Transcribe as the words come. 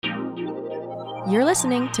You're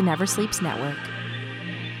listening to Never Sleeps Network.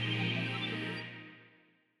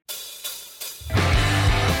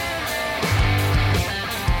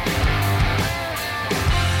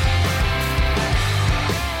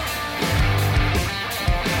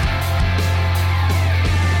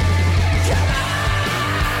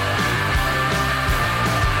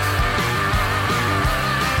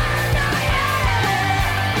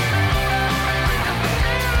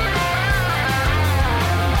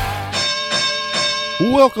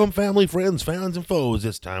 Welcome, family, friends, fans, and foes.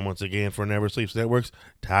 It's time once again for Never Sleeps Network's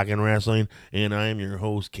Talking Wrestling, and I am your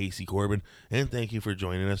host, Casey Corbin, and thank you for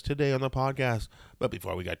joining us today on the podcast. But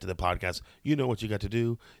before we get to the podcast, you know what you got to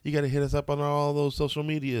do. You got to hit us up on all those social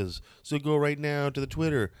medias. So go right now to the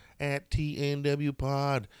Twitter at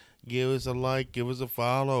TNWPod. Give us a like, give us a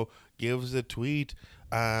follow, give us a tweet.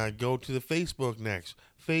 Go to the Facebook next.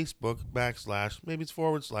 Facebook / maybe it's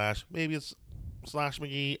 / maybe it's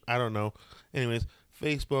 /McGee. I don't know. Anyways,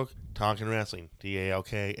 Facebook, Talking Wrestling,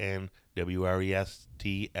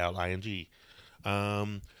 TALKNWRESTLING.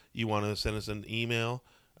 You want to send us an email,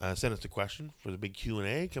 send us a question for the big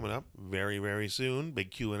Q&A coming up very, very soon. Big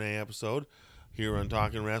Q&A episode here on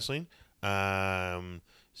Talking Wrestling. Send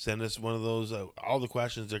us one of those, all the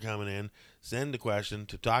questions are coming in. Send a question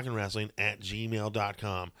to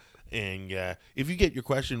talkingwrestling@gmail.com. And if you get your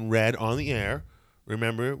question read on the air,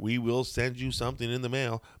 remember, we will send you something in the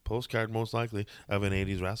mail, postcard most likely, of an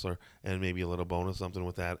 80s wrestler, and maybe a little bonus something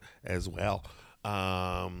with that as well.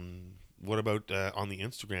 What about on the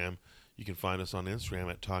Instagram? You can find us on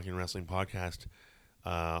Instagram at Talking Wrestling Podcast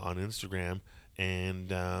on Instagram, and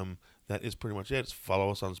that is pretty much it.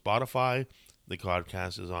 Follow us on Spotify. The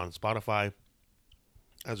podcast is on Spotify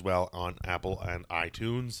as well on Apple and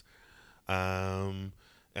iTunes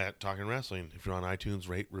at Talking Wrestling. If you're on iTunes,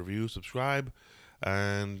 rate, review, subscribe,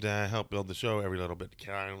 and help build the show. Every little bit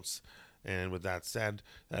counts. And with that said,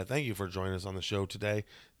 thank you for joining us on the show today.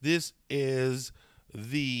 This is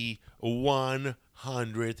the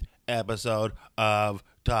 100th episode of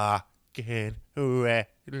Talking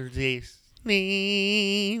Wrestling.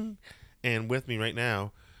 And with me right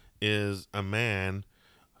now is a man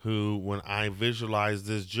who, when I visualized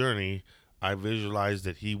this journey, I visualized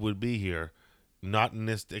that he would be here, not in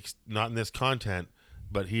this content,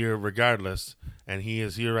 but here regardless, and he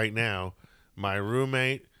is here right now. My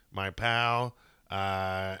roommate, my pal,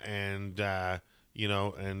 and I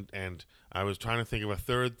was trying to think of a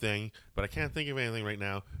third thing, but I can't think of anything right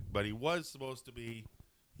now. But he was supposed to be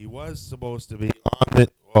on the.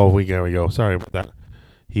 Oh, there we go. Sorry about that.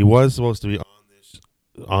 He was supposed to be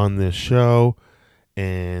on this show,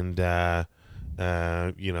 and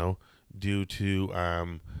due to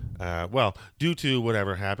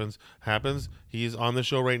whatever happens, he's on the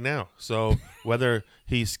show right now. So whether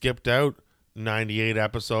he skipped out 98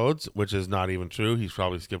 episodes, which is not even true, he's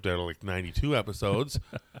probably skipped out like 92 episodes,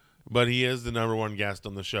 but he is the number one guest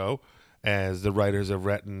on the show, as the writers have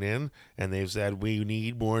written in, and they've said, we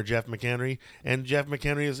need more Jeff McHenry, and Jeff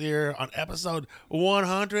McHenry is here on episode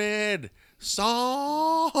 100.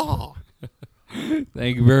 So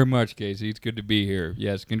thank you very much, Casey. It's good to be here.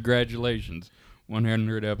 Yes, congratulations.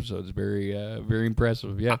 100 episodes. Very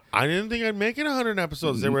impressive. Yeah. I didn't think I'd make it 100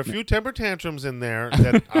 episodes. There were a few temper tantrums in there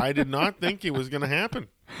that I did not think it was going to happen.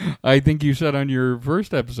 I think you said on your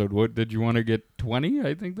first episode, what did you want to get 20?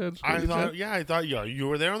 I think that's what I thought you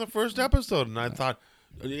were there on the first episode, and I thought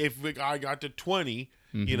if I got to 20,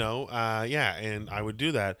 and I would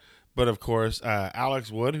do that. But of course,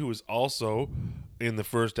 Alex Wood, who was also in the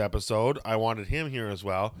first episode, I wanted him here as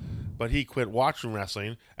well, but he quit watching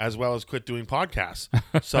wrestling as well as quit doing podcasts.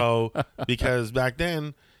 So because back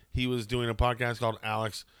then he was doing a podcast called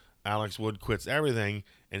Alex Wood Quits Everything,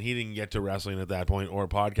 and he didn't get to wrestling at that point or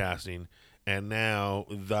podcasting, and now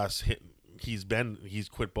thus he's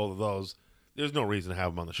quit both of those. There's no reason to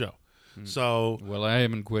have him on the show. So well, I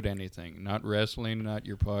haven't quit anything. Not wrestling, not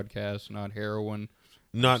your podcast, not heroin.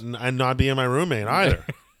 Not being my roommate either.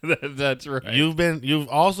 That's right. You've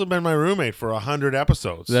also been my roommate for 100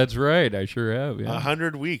 episodes. That's right. I sure have. Yeah.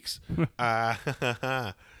 100 weeks. Yeah.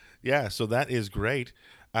 So that is great,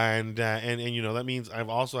 and that means I've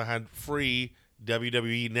also had free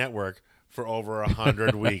WWE Network for over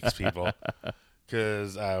 100 weeks, people.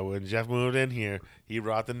 Because when Jeff moved in here, he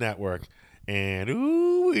brought the network, and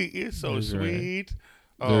ooh, it is so That's sweet.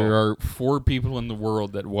 Right. There are 4 people in the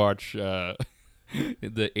world that watch the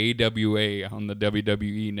AWA on the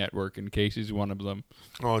WWE Network, and Casey's one of them.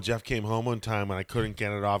 Oh, Jeff came home one time and I couldn't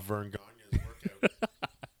get it off Vern Gagne's workout.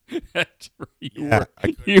 That's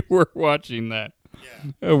right. You were watching that.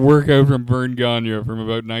 Yeah. A workout from Vern Gagne from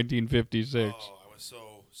about 1956. Oh, I was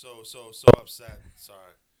so upset.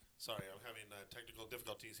 Sorry, I'm having technical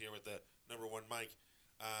difficulties here with the number 1 mic.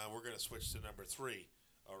 We're going to switch to number 3.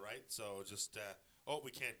 All right, so just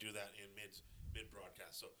we can't do that in mid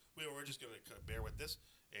broadcast. So we're just going to bear with this,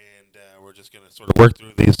 and we're just going to sort of work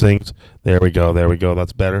through these things. There we go.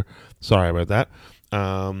 That's better. Sorry about that.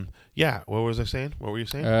 Yeah, what was I saying? What were you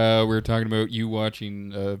saying? We were talking about you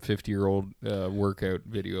watching a 50-year-old workout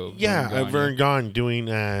video. Of Vern Gagne doing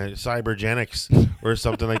cybergenics or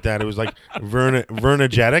something like that. It was like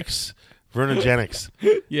Vernagenics.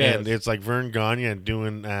 Yes. And it's like Vern Gagne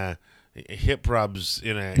doing hip rubs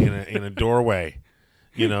in a doorway.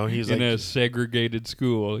 You know, he's in like a segregated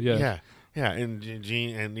school. Yeah. Yeah, and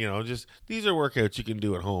Gene, and just these are workouts you can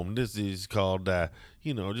do at home. This is called,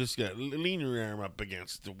 just lean your arm up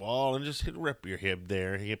against the wall and just rip your hip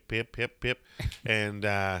there, hip, and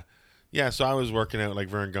so I was working out like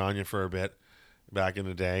Vern Gagne for a bit back in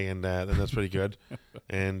the day, and then that's pretty good.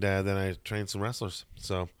 And then I trained some wrestlers.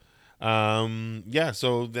 So, so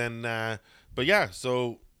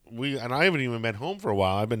we and I haven't even been home for a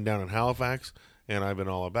while. I've been down in Halifax, and I've been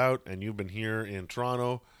all about, and you've been here in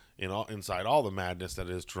Toronto. Inside all the madness that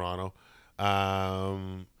is Toronto.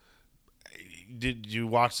 Did you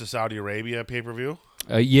watch the Saudi Arabia pay-per-view?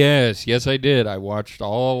 Yes, I did. I watched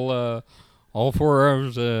all 4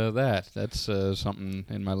 hours of that. That's something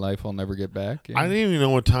in my life I'll never get back. I didn't even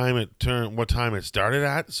know what time it started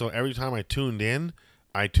at. So every time I tuned in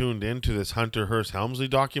to this Hunter Hearst Helmsley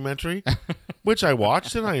documentary, which I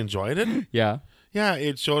watched and I enjoyed it. Yeah,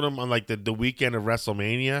 it showed him on like the weekend of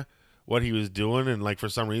WrestleMania what he was doing, and like for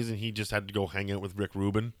some reason he just had to go hang out with Rick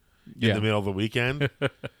Rubin in the middle of the weekend,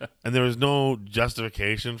 and there was no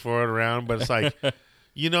justification for it around. But it's like,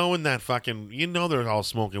 when that fucking, they're all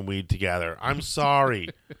smoking weed together. I'm sorry,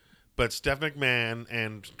 but Steph McMahon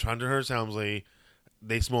and Hunter Hearst Helmsley,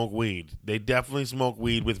 they smoke weed. They definitely smoke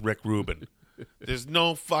weed with Rick Rubin. There's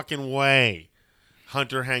no fucking way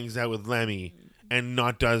Hunter hangs out with Lemmy and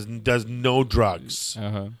does no drugs.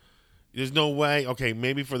 There's no way. Okay,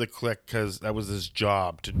 maybe for the Click, because that was his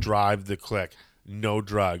job, to drive the Click. No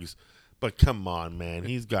drugs. But come on, man.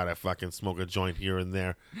 He's got to fucking smoke a joint here and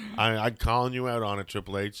there. I'm calling you out on it,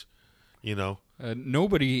 Triple H.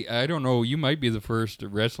 Nobody, I don't know, you might be the first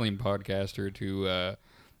wrestling podcaster to,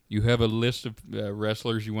 you have a list of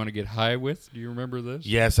wrestlers you want to get high with. Do you remember this?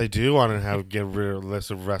 Yes, I do want to get rid of a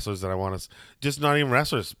list of wrestlers that I want to, just not even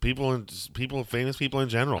wrestlers, famous people in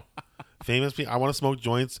general. Famous people. I want to smoke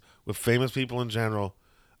joints with famous people in general.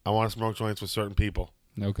 I want to smoke joints with certain people.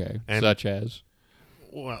 Okay. Such as?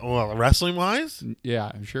 Well, wrestling wise?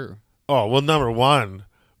 Yeah, sure. Oh, well, number 1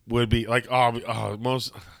 would be like, number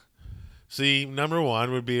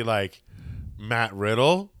 1 would be like Matt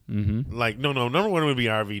Riddle. Mm-hmm. Like, no, number 1 would be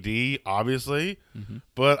RVD, obviously. Mm-hmm.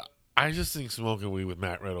 But I just think smoking weed with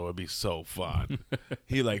Matt Riddle would be so fun.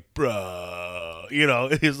 He like, bro,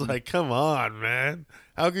 he's like, come on, man.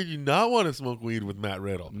 How could you not want to smoke weed with Matt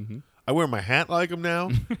Riddle? Mm-hmm. I wear my hat like him now.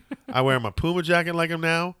 I wear my Puma jacket like him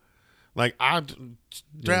now. Like,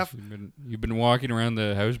 Yes, you've been walking around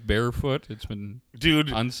the house barefoot. It's been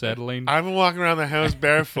unsettling. I've been walking around the house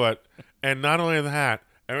barefoot, and not only that,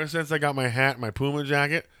 ever since I got my hat and my Puma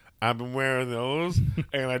jacket, I've been wearing those,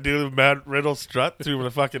 and I do the Matt Riddle strut through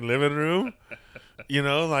the fucking living room.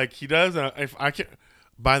 Like he does. If I can,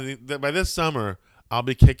 by this summer, I'll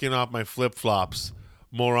be kicking off my flip flops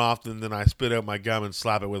more often than I spit out my gum and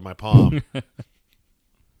slap it with my palm,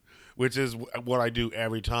 which is what I do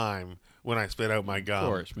every time when I spit out my gum. Of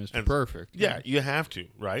course, Mr. Perfect. Yeah, you have to,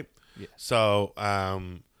 right? Yeah. So,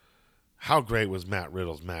 how great was Matt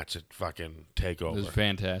Riddle's match at fucking TakeOver? It was a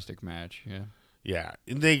fantastic match. Yeah. Yeah,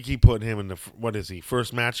 and they keep putting him in the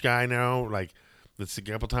first match guy now? Like, that's a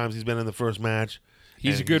couple times he's been in the first match.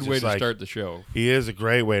 He's a good way to start the show. He is a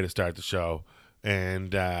great way to start the show.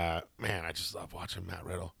 And man, I just love watching Matt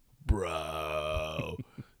Riddle, bro.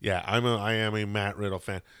 Yeah, I am a Matt Riddle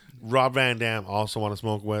fan. Rob Van Dam also want to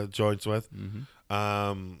smoke joints with.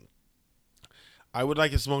 Mm-hmm. I would like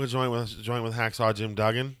to smoke a joint with Hacksaw Jim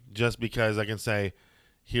Duggan, just because I can say,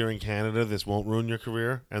 here in Canada, this won't ruin your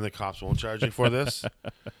career, and the cops won't charge you for this.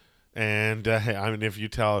 And if you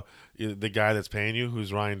tell the guy that's paying you,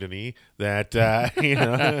 who's Ryan Denis, that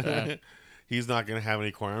he's not going to have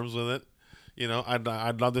any qualms with it.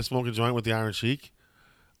 I'd love to smoke a joint with the Iron Sheik,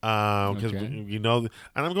 because and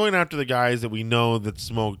I'm going after the guys that we know that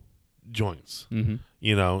smoke joints.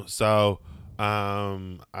 Mm-hmm. So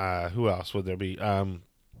who else would there be?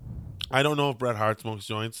 I don't know if Bret Hart smokes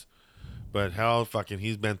joints, but hell, fucking,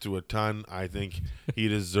 he's been through a ton. I think he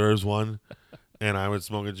deserves one, and I would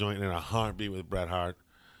smoke a joint in a heartbeat with Bret Hart.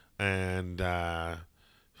 And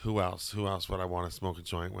who else? Who else would I want to smoke a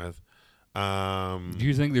joint with? Do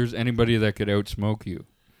you think there's anybody that could outsmoke you?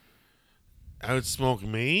 Outsmoke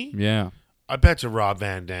me? Yeah. I bet you Rob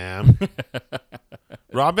Van Dam.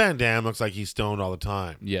 Rob Van Dam looks like he's stoned all the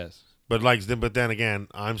time. Yes. But then again,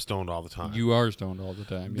 I'm stoned all the time. You are stoned all the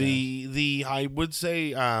time. Yeah. I would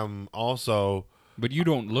say also. But you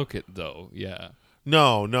don't look it though. Yeah.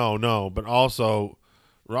 No. But also,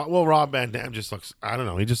 Rob Van Dam just looks. I don't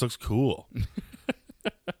know. He just looks cool.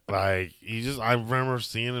 Like I remember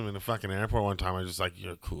seeing him in the fucking airport one time. I was just like,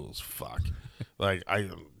 you're cool as fuck. Like I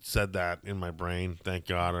said that in my brain, thank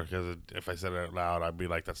God, because if I said it out loud, I'd be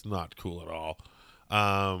like, that's not cool at all.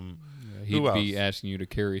 He'd be asking you to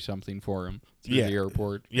carry something for him through the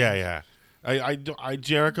airport. Yeah.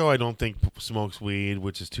 Jericho, I don't think smokes weed,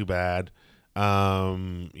 which is too bad. But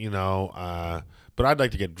I'd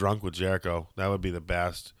like to get drunk with Jericho. That would be the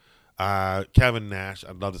best. Kevin Nash,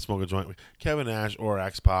 I'd love to smoke a joint with Kevin Nash or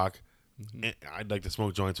X-Pac. Mm-hmm. I'd like to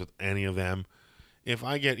smoke joints with any of them. If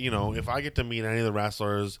I get to meet any of the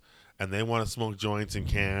wrestlers and they want to smoke joints in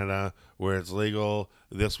Canada where it's legal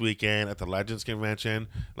this weekend at the Legends Convention,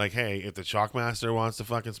 like, hey, if the Shockmaster wants to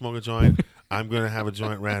fucking smoke a joint, I'm going to have a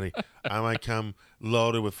joint ready. I might come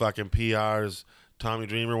loaded with fucking PRs. Tommy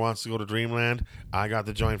Dreamer wants to go to Dreamland. I got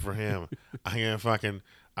the joint for him. I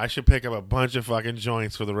should pick up a bunch of fucking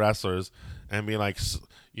joints for the wrestlers and be like,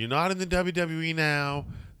 you're not in the WWE now.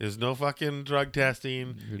 There's no fucking drug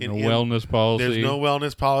testing. There's no wellness policy. There's no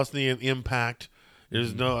wellness policy in Impact.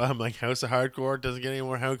 There's no, I'm like, House of Hardcore. It doesn't get any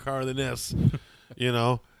more hardcore than this,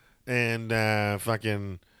 And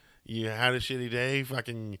fucking, you had a shitty day.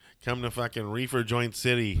 Fucking come to fucking Reefer Joint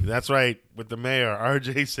City. That's right, with the mayor,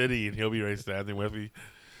 RJ City, and he'll be right standing with me.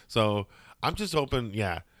 So I'm just hoping,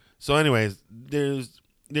 yeah. So, anyways, there's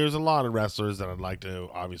a lot of wrestlers that I'd like to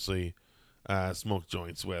obviously smoke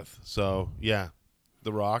joints with. So yeah,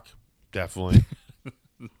 The Rock, definitely.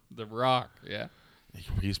 The Rock, yeah.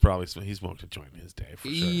 He smoked a joint in his day for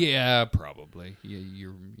sure. Yeah, probably.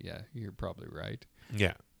 You're probably right.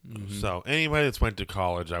 Yeah. Mm-hmm. So anybody that's went to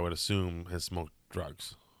college, I would assume, has smoked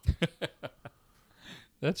drugs.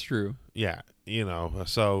 That's true. Yeah,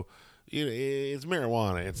 so it's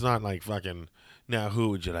marijuana. It's not like fucking. Now, who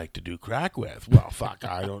would you like to do crack with? Well, fuck,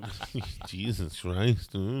 I don't. Jesus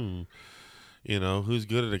Christ. Who's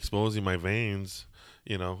good at exposing my veins?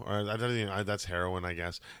 Or that's heroin, I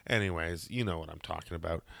guess. Anyways, you know what I'm talking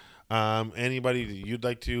about. Anybody you'd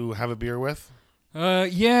like to have a beer with?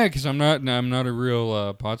 Yeah, because I'm not a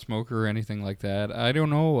real pot smoker or anything like that. I don't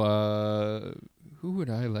know. Who would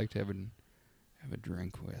I like to have a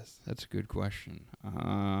drink with? That's a good question.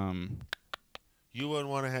 You wouldn't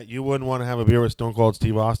want to have a beer with Stone Cold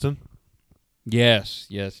Steve Austin? Yes,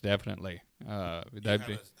 definitely. That'd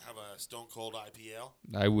have a Stone Cold IPL?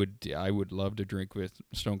 I would love to drink with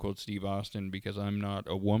Stone Cold Steve Austin because I'm not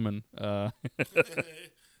a woman. So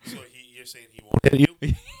you're saying he won't hit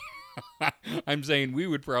you? I'm saying we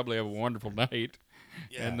would probably have a wonderful night,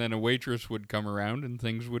 yeah. And then a waitress would come around and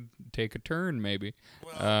things would take a turn maybe.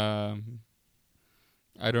 Well,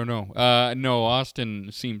 I don't know. No, Austin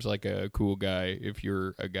seems like a cool guy if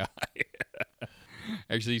you're a guy.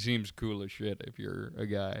 Actually, he seems cool as shit if you're a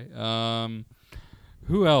guy.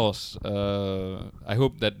 Who else? I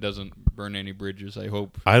hope that doesn't burn any bridges. I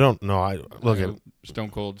hope. I don't know. Look,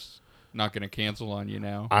 Stone Cold's not going to cancel on you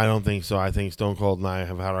now. I don't think so. I think Stone Cold and I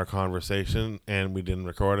have had our conversation, and we didn't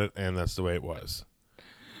record it, and that's the way it was.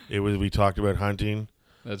 We talked about hunting.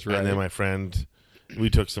 That's right. And then my friend, we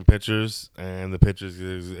took some pictures, and the pictures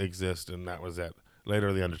exist, and that was it.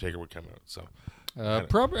 Later, The Undertaker would come out. So,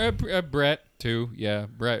 Brett too. Yeah,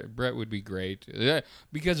 Brett would be great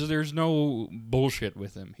because there's no bullshit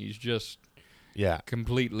with him. He's just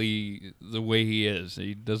completely the way he is.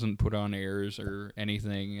 He doesn't put on airs or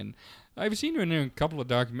anything. And I've seen him in a couple of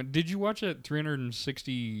documentaries. Did you watch that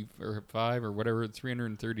 365 or whatever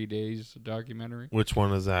 330 days documentary? Which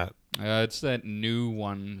one is that? It's that new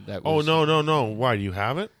one that was... Oh, no. Why, do you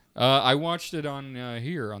have it? I watched it on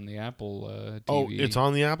here on the Apple TV. Oh, it's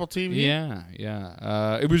on the Apple TV? Yeah.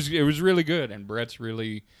 It was really good, and Brett's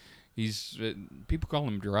really... He's people call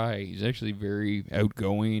him dry. He's actually very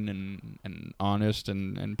outgoing and honest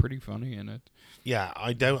and pretty funny in it. Yeah,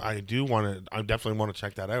 I definitely want to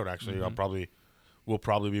check that out. Actually, Mm-hmm. we'll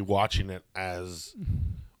probably be watching it as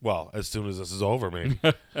soon as this is over, maybe.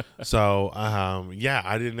 So,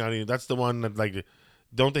 I didn't know. That's the one that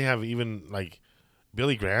don't they have even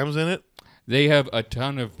Billy Graham's in it? They have a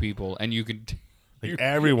ton of people, and you can.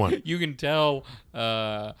 Everyone. You can tell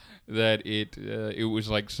that it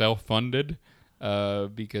was self-funded.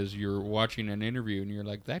 because you're watching an interview and you're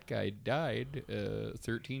like, that guy died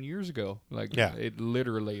 13 years ago. Like, it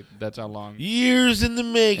literally, that's how long. Years in the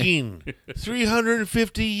making.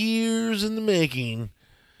 350 years in the making.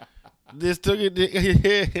 This took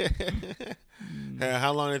it.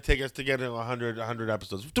 How long did it take us to get to 100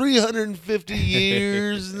 episodes? 350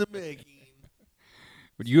 years in the making.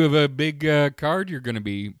 But you have a big card you're going to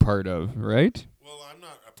be part of, right? Well, I'm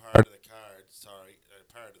not a part of the card. Sorry, a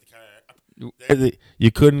part of the card.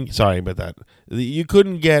 You couldn't. Sorry about that. You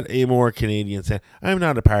couldn't get a more Canadian saying. I'm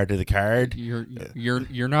not a part of the card.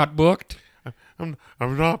 You're not booked. I'm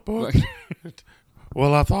not booked.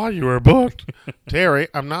 Well, I thought you were booked, Terry.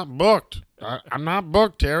 I'm not booked. I'm not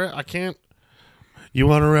booked, Terry. I can't. You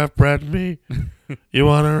want to ref Brett and me? You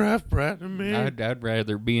want to ref Brett and me? I'd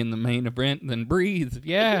rather be in the main event than breathe.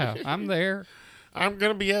 Yeah, I'm there. I'm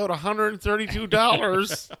going to be out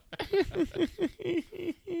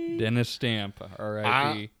 $132. Dennis Stamp,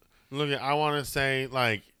 R.I.P. Look, I want to say,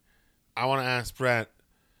 like, I want to ask Brett,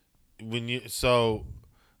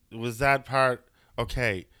 was that part,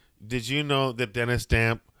 okay, did you know that Dennis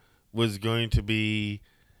Stamp was going to be,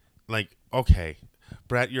 like, okay,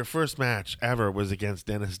 Brett, your first match ever was against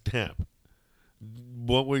Dennis Stamp.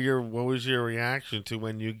 What was your reaction to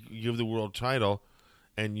when you give the world title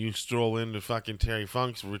and you stroll into fucking Terry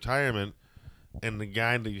Funk's retirement and the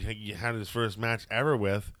guy that you had his first match ever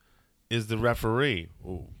with is the referee?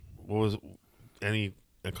 What was any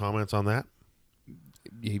comments on that?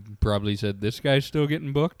 He probably said, this guy's still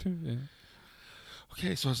getting booked. Yeah.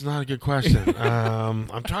 Okay, so it's not a good question. I'm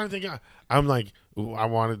trying to think. I'm like,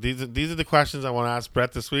 these are the questions I want to ask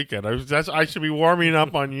Brett this weekend. I should be warming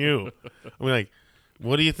up on you. I'm like,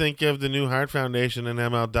 what do you think of the new Hart Foundation and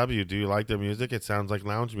MLW? Do you like their music? It sounds like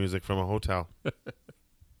lounge music from a hotel.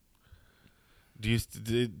 Does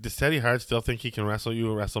Teddy Hart still think he can wrestle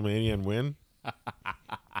you at WrestleMania and win?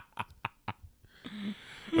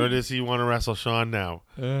 Or does he want to wrestle Shawn now?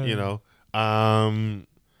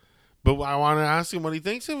 But I want to ask him what he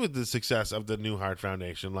thinks of the success of the new Hart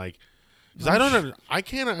Foundation. Like, because I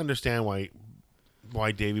can't understand why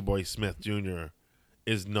Davey Boy Smith Jr.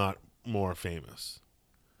 is not more famous.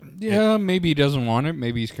 Yeah, maybe he doesn't want it.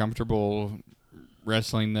 Maybe he's comfortable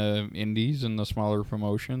wrestling the indies and the smaller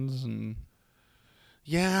promotions. And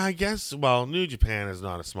yeah, I guess. Well, New Japan is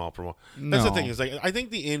not a small promotion. That's the thing. Is like I think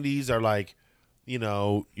the indies are like,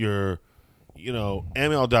 MLW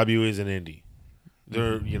is an indie.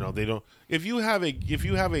 They're they don't. If you have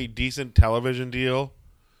a decent television deal,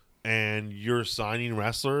 and you're signing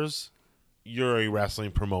wrestlers, you're a wrestling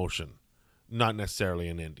promotion, not necessarily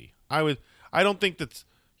an indie. I don't think that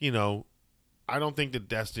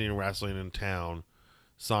Destiny Wrestling in town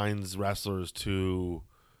signs wrestlers to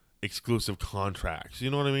exclusive contracts. You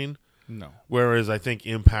know what I mean? No. Whereas I think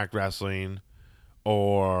Impact Wrestling a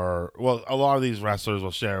lot of these wrestlers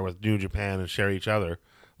will share with New Japan and share each other.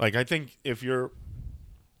 Like, I think if you're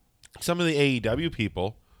some of the AEW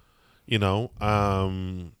people,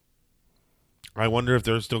 I wonder if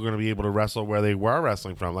they're still going to be able to wrestle where they were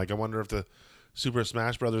wrestling from. Like, I wonder if the Super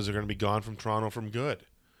Smash Brothers are going to be gone from Toronto from good.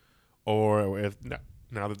 Or if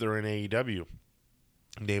now that they're in AEW,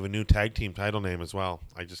 they have a new tag team title name as well.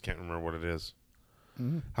 I just can't remember what it is.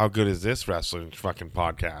 Mm-hmm. How good is this wrestling fucking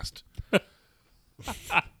podcast?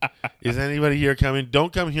 Is anybody here coming?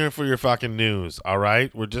 Don't come here for your fucking news, all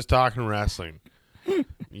right? We're just talking wrestling.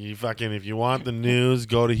 If you want the news,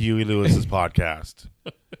 go to Huey Lewis's podcast.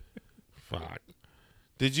 Fuck.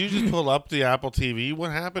 Did you just pull up the Apple TV?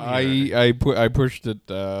 What happened here? I pushed it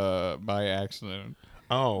by accident.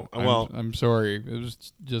 Oh, well. I'm sorry. It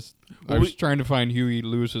was just I was trying to find Huey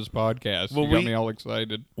Lewis's podcast. You got me all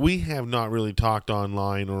excited. We have not really talked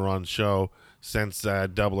online or on show since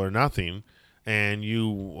Double or Nothing, and you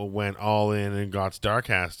went all in and got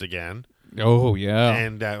StarCast again. Oh, yeah.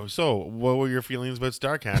 And so what were your feelings about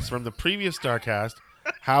StarCast? From the previous StarCast,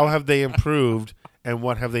 how have they improved, and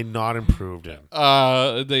what have they not improved in?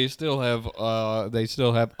 They still have audio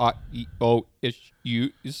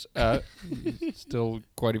issues. Still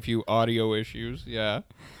quite a few audio issues, yeah.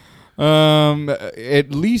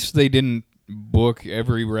 At least they didn't book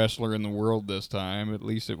every wrestler in the world this time. At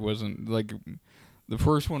least it wasn't like the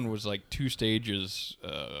first one was like 2 stages,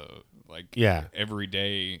 every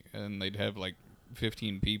day, and they'd have like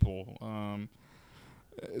 15 people.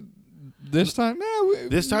 This time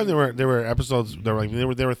there were episodes. There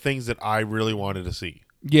were things that I really wanted to see.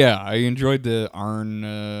 Yeah, I enjoyed the Arn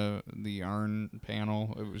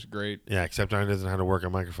panel. It was great. Yeah, except Arn doesn't know how to work a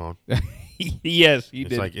microphone. Yes, he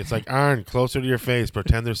did. It's like Arn, closer to your face.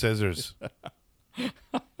 Pretend they're scissors.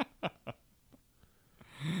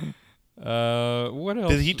 What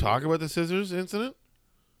else? Did he talk about the scissors incident?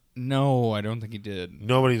 No, I don't think he did.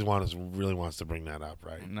 Nobody really wants to bring that up,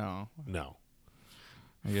 right? No,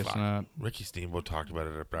 I guess not. Ricky Steamboat talked about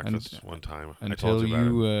it at breakfast one time. Until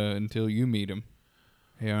you meet him.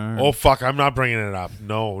 Yeah. Oh fuck! I'm not bringing it up.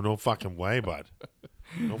 No fucking way, bud.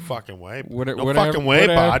 No fucking way.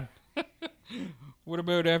 Bud. What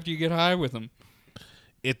about after you get high with him?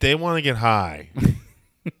 If they want to get high,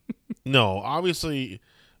 no. Obviously,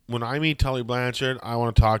 when I meet Tully Blanchard, I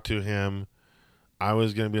want to talk to him. I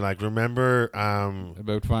was going to be like, remember...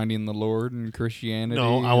 about finding the Lord and Christianity?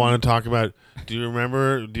 No, I want to talk about... Do you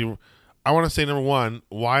remember... I want to say, number one,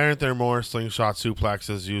 why aren't there more slingshot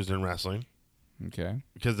suplexes used in wrestling? Okay.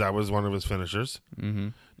 Because that was one of his finishers. Mm-hmm.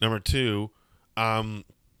 Number two, when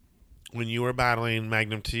you were battling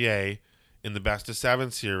Magnum TA in the Best of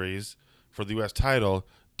 7 series for the U.S. title,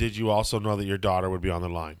 did you also know that your daughter would be on the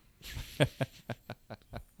line?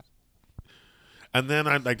 And then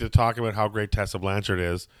I'd like to talk about how great Tessa Blanchard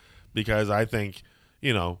is, because I think,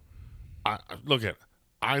 here's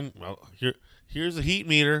a heat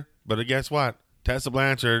meter, but guess what? Tessa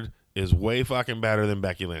Blanchard is way fucking better than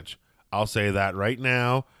Becky Lynch. I'll say that right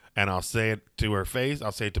now, and I'll say it to her face.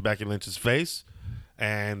 I'll say it to Becky Lynch's face,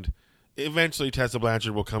 and eventually Tessa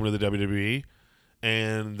Blanchard will come to the WWE,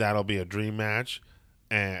 and that'll be a dream match,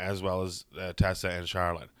 as well as Tessa and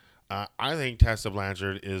Charlotte. I think Tessa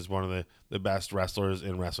Blanchard is one of the best wrestlers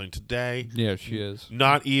in wrestling today. Yeah, she is.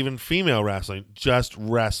 Not even female wrestling, just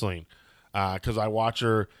wrestling. Because I watch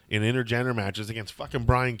her in intergender matches against fucking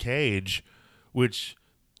Brian Cage, which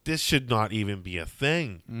this should not even be a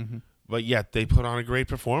thing. Mm-hmm. But yet they put on a great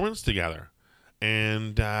performance together.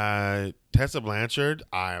 And Tessa Blanchard,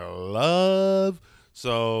 I love.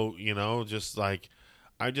 So, just like,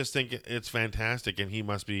 I just think it's fantastic, and he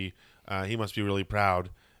must be really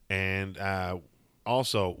proud. And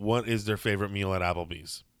also, what is their favorite meal at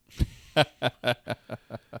Applebee's?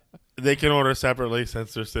 They can order separately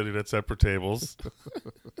since they're sitting at separate tables.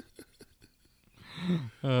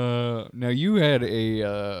 Now, you had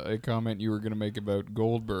a comment you were going to make about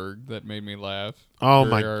Goldberg that made me laugh. Oh,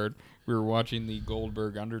 very hard. We were watching the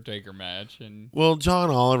Goldberg-Undertaker match. Well, John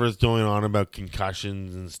Oliver's going on about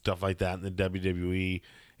concussions and stuff like that in the WWE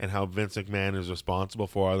and how Vince McMahon is responsible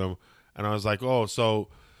for them. And I was like, oh, so...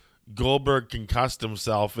 Goldberg concussed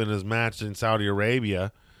himself in his match in Saudi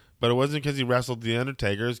Arabia, but it wasn't because he wrestled the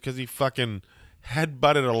Undertaker. It's because he fucking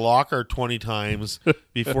headbutted a locker 20 times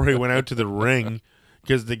before he went out to the ring,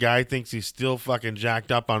 because the guy thinks he's still fucking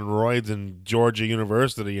jacked up on roids in Georgia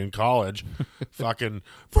University in college. Fucking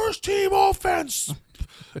first team offense.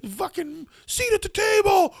 Fucking seat at the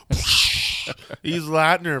table. He's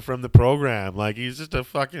Latner from the program. Like, he's just a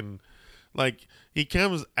fucking... Like, he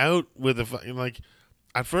comes out with a fucking... Like...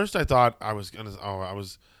 At first, I thought I was gonna.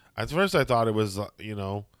 At first, I thought it was. I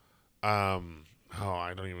don't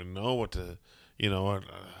even know what to.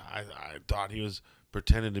 I thought he was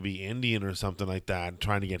pretending to be Indian or something like that,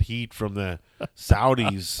 trying to get heat from the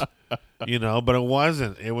Saudis. But it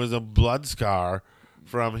wasn't. It was a blood scar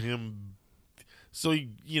from him. So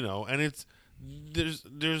and it's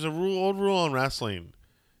there's a old rule in wrestling.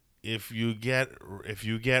 If you get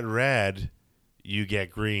red, you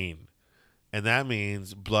get green. And that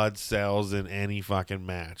means blood sells in any fucking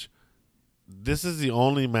match. This is the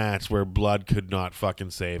only match where blood could not fucking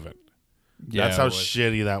save it. Yeah, that's how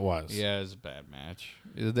shitty that was. Yeah, it was a bad match.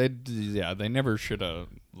 They never should have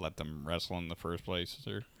let them wrestle in the first place.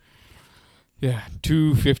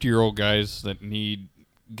 Two 50-year-old guys that need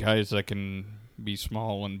guys that can be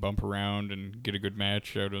small and bump around and get a good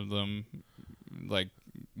match out of them. They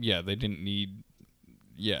didn't need...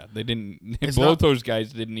 Yeah, they didn't. Those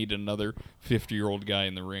guys didn't need another 50-year-old guy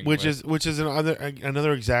in the ring. Which is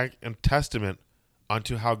another exact testament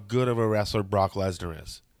onto how good of a wrestler Brock Lesnar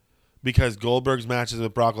is, because Goldberg's matches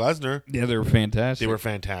with Brock Lesnar, they were fantastic. They were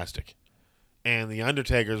fantastic, and the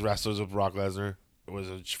Undertaker's wrestlers with Brock Lesnar, it was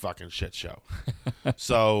a fucking shit show.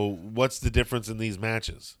 So what's the difference in these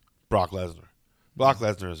matches? Brock Lesnar. Brock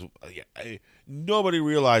Lesnar is nobody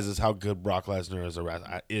realizes how good Brock Lesnar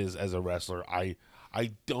is as a wrestler.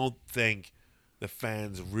 I don't think the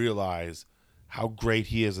fans realize how great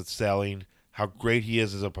he is at selling, how great he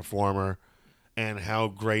is as a performer, and how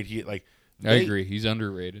great I agree. He's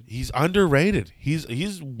underrated. He's underrated.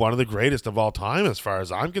 He's one of the greatest of all time as far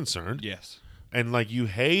as I'm concerned. Yes. And you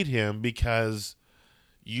hate him because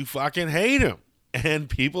you fucking hate him. And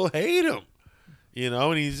people hate him.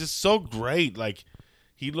 And he's just so great.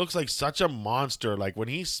 He looks like such a monster. When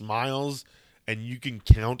he smiles... And you can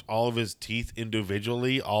count all of his teeth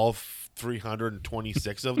individually, all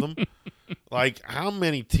 326 of them. How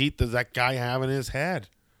many teeth does that guy have in his head?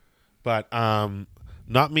 But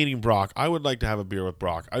not meeting Brock, I would like to have a beer with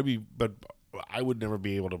Brock. But I would never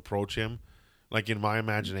be able to approach him. Like in my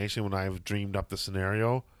imagination, when I've dreamed up the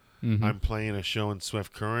scenario, I'm playing a show in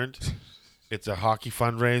Swift Current. It's a hockey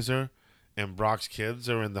fundraiser, and Brock's kids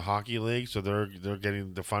are in the hockey league, so they're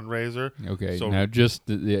getting the fundraiser. Okay, so now just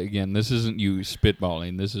again, this isn't you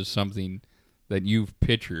spitballing. This is something that you've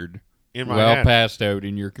pictured in my head. Passed out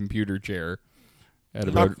in your computer chair.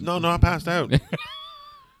 Not passed out.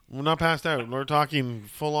 We're not passed out. We're talking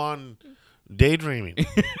full on daydreaming.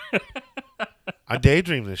 I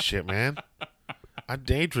daydream this shit, man. I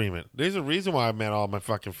daydream it. There's a reason why I met all my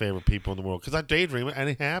fucking favorite people in the world, because I daydream it and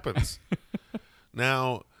it happens.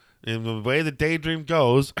 Now, in the way the daydream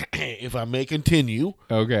goes, if I may continue.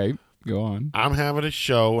 Okay, go on. I'm having a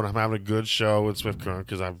show, and I'm having a good show in Swift Current,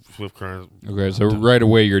 because I'm Swift Current. Okay, so right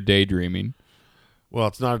away you're daydreaming. Well,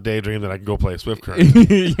 it's not a daydream that I can go play Swift Current.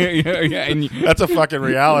 yeah. That's a fucking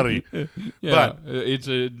reality. Yeah, but it's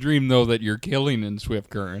a dream, though, that you're killing in Swift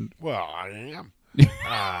Current. Well, I am.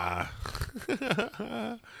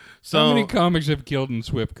 So how many comics have killed in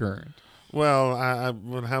Swift Current? Well,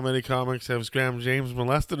 how many comics have Graham James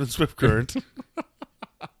molested in Swift Current?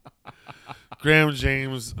 Graham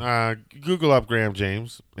James, Google up Graham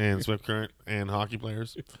James and Swift Current and hockey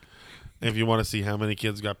players. If you want to see how many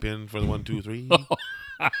kids got pinned for the 1-2-3.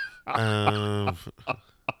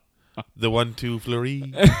 The 1-2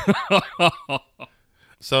 flurry.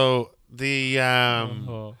 So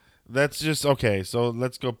the that's just okay. So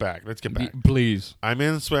let's go back. Let's get back, please. I'm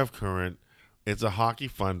in Swift Current. It's a hockey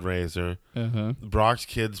fundraiser. Brock's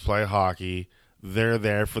kids play hockey. They're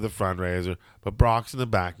there for the fundraiser, but Brock's in the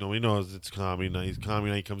back. Nobody knows it's comedy night. He's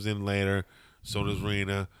comedy night. He comes in later. So does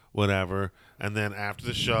Rena. Whatever. And then after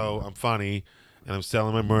the show, I'm funny, and I'm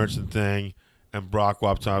selling my merch and thing. And Brock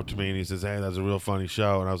walks up to me and he says, "Hey, that's a real funny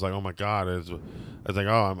show." And I was like, "Oh my god!" I was like,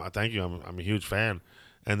 "Oh, thank you. I'm a huge fan."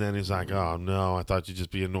 And then he's like, "Oh no, I thought you'd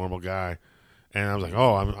just be a normal guy." And I was like,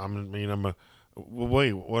 "Oh,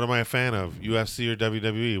 wait, what am I a fan of? UFC or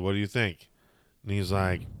WWE? What do you think?" And he's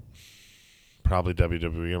like, "Probably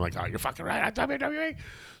WWE." I'm like, "Oh, you're fucking right, I'm WWE."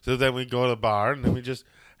 So then we go to the bar and then we just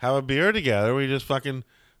have a beer together. We just fucking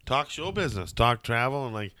talk show business, talk travel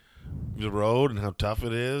and like the road and how tough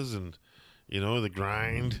it is and the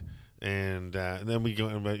grind. And then we go,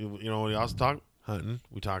 we also talk hunting.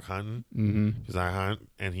 We talk hunting because I hunt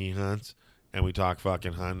and he hunts, and we talk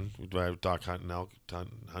fucking hunting. We talk hunting elk,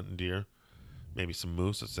 hunting deer, maybe some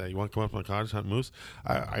moose. Let's say, "You want to come up to my cottage hunt moose?"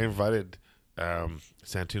 I invited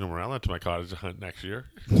Santino Morella to my cottage to hunt next year.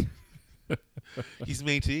 He's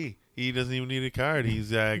Métis. He doesn't even need a card.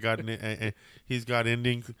 He's got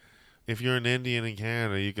Indian. If you're an Indian in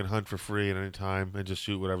Canada, you can hunt for free at any time and just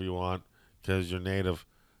shoot whatever you want because you're native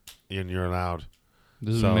and you're allowed.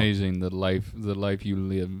 This is amazing, the life you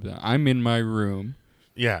live. I'm in my room.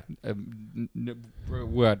 Yeah.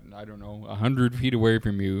 What? I don't know, 100 feet away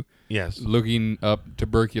from you. Yes. Looking up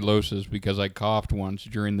tuberculosis because I coughed once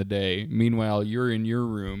during the day. Meanwhile, you're in your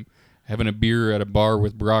room having a beer at a bar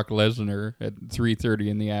with Brock Lesnar at 3:30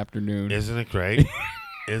 in the afternoon. Isn't it great?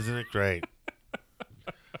 Isn't it great?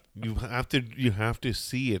 You have to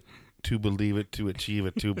see it to believe it, to achieve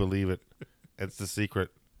it, to believe it. It's the secret.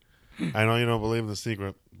 I know you don't believe in the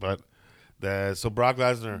secret, but so Brock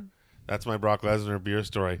Lesnar, that's my Brock Lesnar beer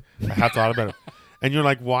story. I have thought about it. And you're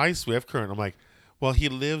like, why Swift Current? I'm like, well, he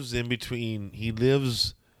lives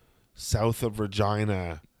south of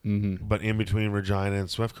Regina, but in between Regina and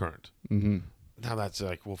Swift Current. Now that's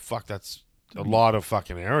like, well, fuck, that's a lot of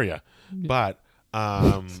fucking area. But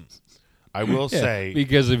I will say,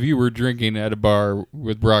 because if you were drinking at a bar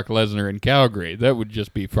with Brock Lesnar in Calgary, that would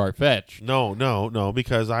just be far-fetched. No,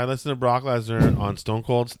 because I listened to Brock Lesnar on Stone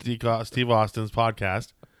Cold Steve Austin's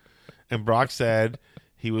podcast, and Brock said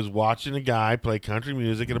he was watching a guy play country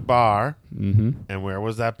music at a bar, and where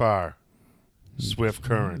was that bar? Swift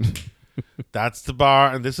Current. That's the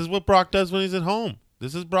bar, and this is what Brock does when he's at home.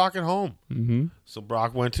 This is Brock at home. So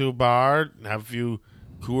Brock went to a bar, have a few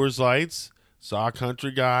Coors Lights, saw a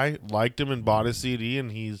country guy, liked him, and bought his CD,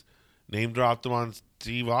 and he's name-dropped him on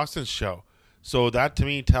Steve Austin's show. So that, to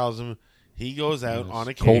me, tells him he goes out on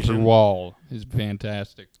occasion. Coulter Wall is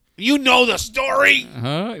fantastic. You know the story?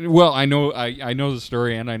 Well, I know the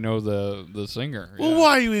story, and I know the singer. Well,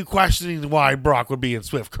 why are you questioning why Brock would be in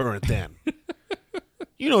Swift Current then?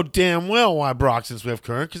 You know damn well why Brock's in Swift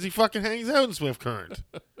Current, because he fucking hangs out in Swift Current.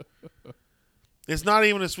 It's not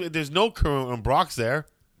even there's no current when Brock's there.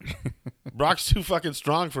 Brock's too fucking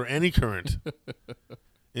strong for any current.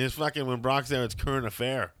 It's fucking when Brock's there, it's current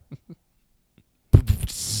affair.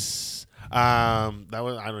 That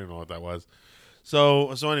was, I don't even know what that was.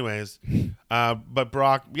 So anyways, but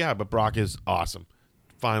Brock is awesome.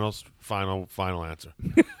 Final answer.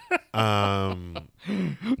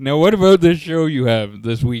 Now, what about this show you have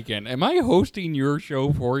this weekend? Am I hosting your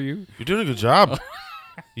show for you? You're doing a good job.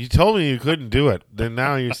 You told me you couldn't do it. Then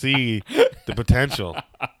now you see the potential.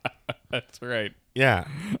 That's right. Yeah.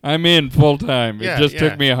 I'm in full time. Yeah, it just yeah.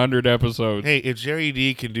 took me 100 episodes. Hey, if Jerry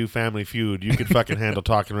D can do Family Feud, you can fucking handle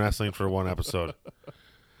talking wrestling for one episode.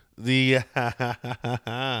 The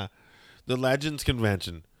Legends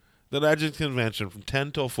Convention. The Legends Convention from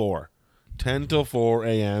 10 till 4. 10 till 4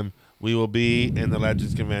 a.m. We will be in the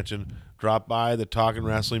Legends Convention. Drop by the Talking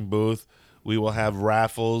Wrestling booth. We will have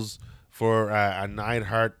raffles for a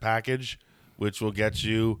Neidhart package, which will get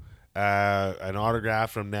you an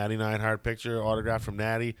autograph from Natty Neidhart, picture autograph from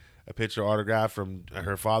Natty, a picture autograph from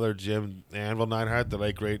her father, Jim Anvil Neidhart, the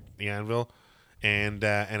late great Anvil, and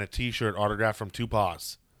a T-shirt autograph from Two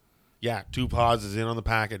Paws. Yeah, Two Paws is in on the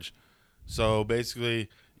package. So basically,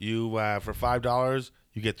 you for $5,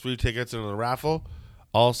 you get 3 tickets into the raffle.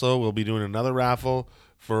 Also, we'll be doing another raffle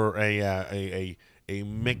for a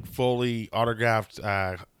Mick Foley autographed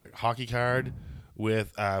hockey card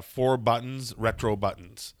with 4 buttons, retro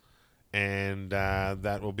buttons, and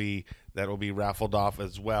that will be raffled off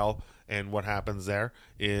as well. And what happens there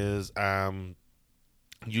is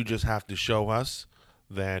you just have to show us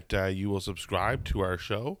that you will subscribe to our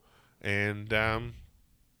show and a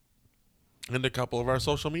couple of our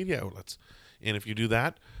social media outlets. And if you do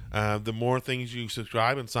that, the more things you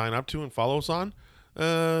subscribe and sign up to and follow us on,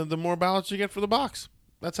 the more ballots you get for the box.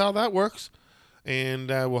 That's how that works. And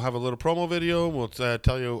we'll have a little promo video. We'll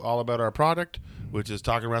tell you all about our product, which is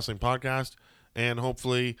Talking Wrestling Podcast. And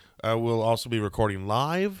hopefully we'll also be recording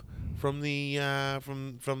live from the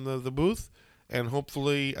from the booth. And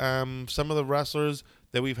hopefully some of the wrestlers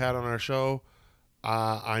that we've had on our show,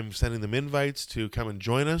 I'm sending them invites to come and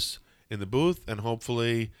join us in the booth. And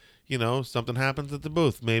hopefully, something happens at the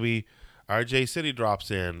booth. Maybe RJ City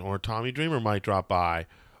drops in, or Tommy Dreamer might drop by,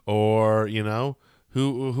 or,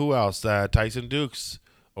 who else? Tyson Dukes,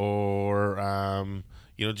 or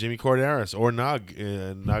Jimmy Corderas, or Nug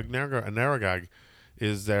Naragag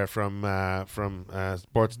is there from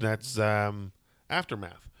Sportsnet's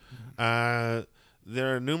Aftermath.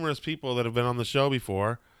 There are numerous people that have been on the show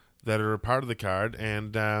before that are a part of the card,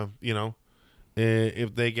 and if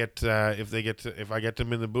I get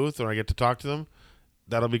them in the booth or I get to talk to them,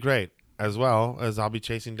 that'll be great. As well as I'll be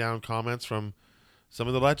chasing down comments from some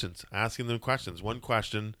of the legends, asking them questions. One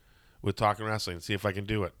question with Talking Wrestling, see if I can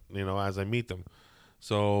do it, as I meet them.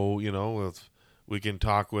 So, if we can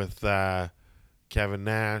talk with Kevin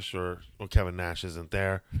Nash, Kevin Nash isn't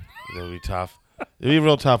there. It'll be tough. It'll be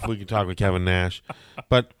real tough if we can talk with Kevin Nash.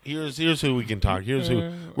 But here's who we can talk. Here's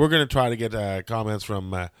who we're going to try to get comments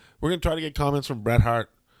from. We're going to try to get comments from Bret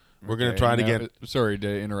Hart. We're going to try to get... Sorry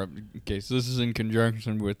to interrupt. Okay, so this is in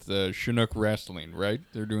conjunction with Chinook Wrestling, right?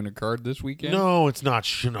 They're doing a card this weekend? No, it's not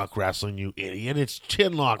Chinook Wrestling, you idiot. It's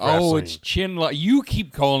Chinlock Wrestling. Oh, it's Chinlock. You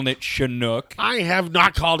keep calling it Chinook. I have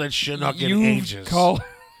not called it Chinook in ages.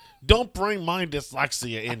 Don't bring my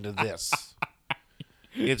dyslexia into this.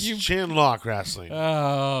 It's Chinlock Wrestling.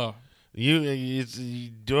 Oh. You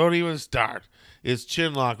don't even start. It's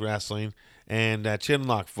Chinlock Wrestling and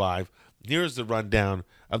Chinlock 5. Here's the rundown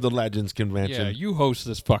of the Legends Convention. Yeah, you host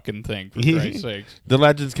this fucking thing, for Christ's sakes. The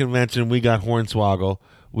Legends Convention, we got Hornswoggle.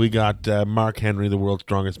 We got Mark Henry, the world's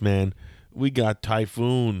strongest man. We got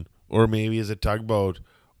Typhoon, or maybe is it Tugboat,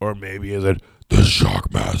 or maybe is it the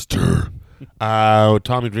Shockmaster.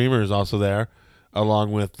 Tommy Dreamer is also there,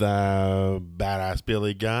 along with Badass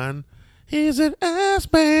Billy Gunn. He's an ass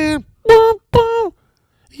man. Boom, boom.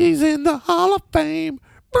 He's in the Hall of Fame.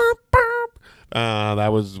 Boom, boom.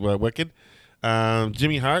 That was wicked.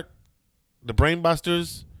 Jimmy Hart, the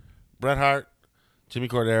Brainbusters, Bret Hart, Jimmy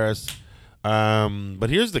Corderas. But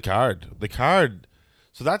here's the card.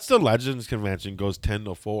 So that's the Legends Convention, goes 10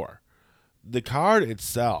 to 4. The card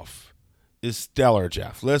itself is stellar,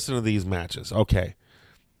 Jeff. Listen to these matches. Okay.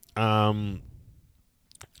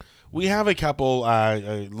 We have a couple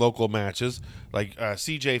local matches, like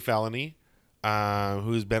CJ Felony,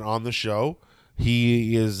 who's been on the show.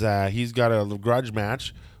 He's got a grudge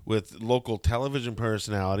match with local television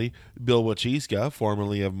personality Bill Wachiska,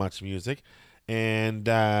 formerly of Much Music, and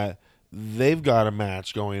they've got a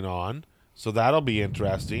match going on, so that'll be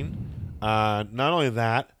interesting. Not only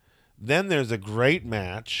that, then there's a great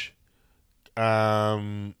match.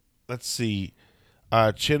 Let's see,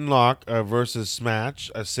 Chinlock versus Smash,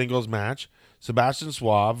 a singles match. Sebastian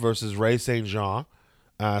Suave versus Ray St. Jean,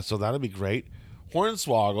 so that'll be great.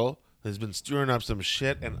 Hornswoggle has been stirring up some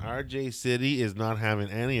shit, and RJ City is not having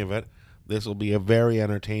any of it. This will be a very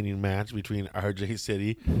entertaining match between RJ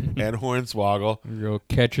City and Hornswoggle. Real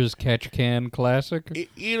catch can classic.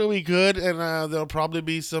 It'll be good, and there'll probably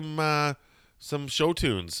be some show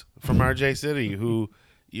tunes from RJ City.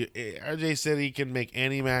 RJ City can make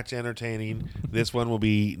any match entertaining. This one will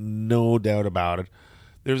be, no doubt about it.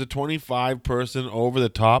 There's a 25-person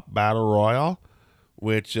over-the-top battle royal,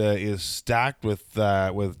 which is stacked with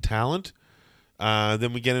talent.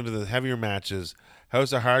 Then we get into the heavier matches.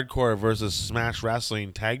 House of Hardcore versus Smash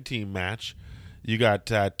Wrestling tag team match. You got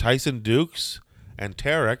Tyson Dukes and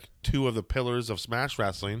Tarek, two of the pillars of Smash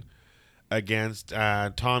Wrestling, against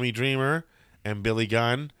Tommy Dreamer and Billy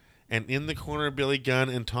Gunn. And in the corner of Billy Gunn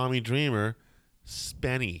and Tommy Dreamer,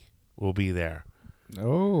 Spenny will be there.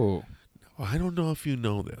 Oh. I don't know if you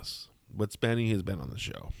know this, but Spenny has been on the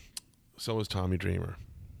show. So is Tommy Dreamer.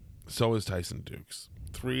 So is Tyson Dukes.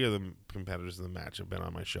 3 of the competitors in the match have been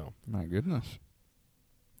on my show. My goodness.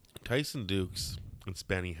 Tyson Dukes and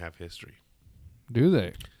Spenny have history. Do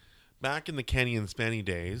they? Back in the Kenny and Spenny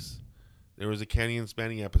days, there was a Kenny and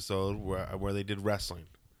Spenny episode where they did wrestling.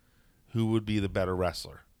 Who would be the better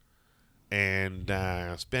wrestler? And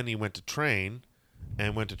Spenny went to train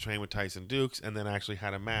with Tyson Dukes, and then actually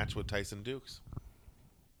had a match with Tyson Dukes.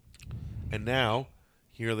 And now,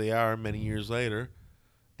 here they are many years later,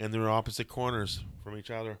 and they're opposite corners from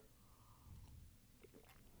each other.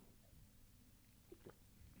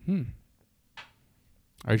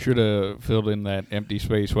 I should have filled in that empty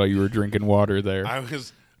space while you were drinking water there. I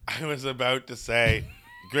was about to say,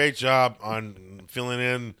 great job on filling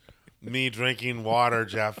in me drinking water,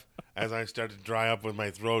 Jeff, as I start to dry up with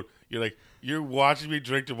my throat. You're watching me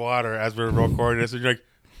drink the water as we're recording this, and you're like,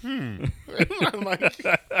 I'm like,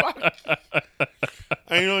 fuck.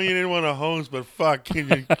 I know you didn't want to host, but fuck, can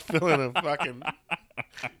you fill in a fucking...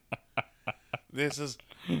 This is,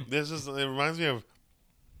 it reminds me of,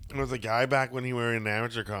 there was a guy back when he were in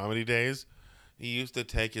amateur comedy days. He used to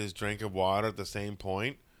take his drink of water at the same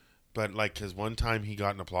point, but because one time he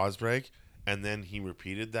got an applause break, and then he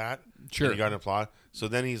repeated that. Sure. And he got an applause. So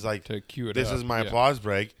then he's like, to cue it this up. is my applause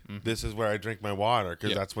break. Mm-hmm. This is where I drink my water,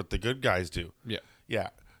 because that's what the good guys do. Yeah. Yeah.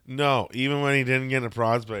 No, even when he didn't get an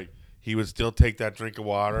applause break, he would still take that drink of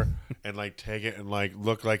water and take it and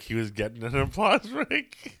look like he was getting an applause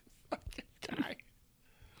break. Fucking guy.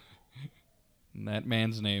 And that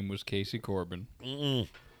man's name was Casey Corbin. It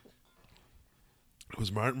was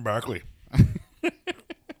Martin Barkley.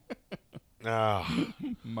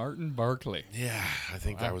 Martin Barkley. Yeah, I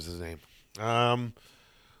think that was his name.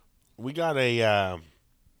 We got a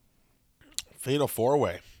Fatal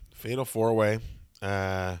 4-Way. Fatal 4-Way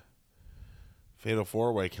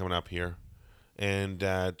coming up here. And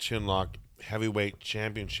Chinlock Heavyweight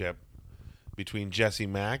Championship between Jesse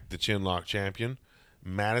Mack, the Chinlock champion,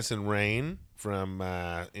 Madison Rain from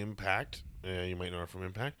Impact. You might know her from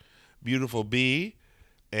Impact. Beautiful B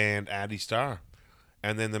and Addie Starr.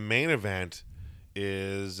 And then the main event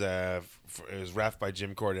is ref by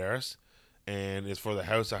Jim Corderas, and is for the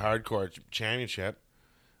House of Hardcore Championship.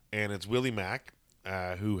 And it's Willie Mack,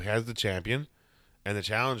 who has the champion, and the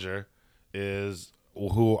challenger is,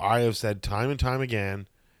 who I have said time and time again,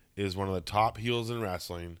 is one of the top heels in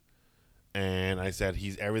wrestling. And I said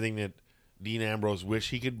he's everything that Dean Ambrose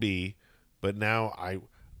wished he could be, but now I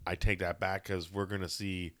take that back, because we're going to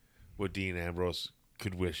see what Dean Ambrose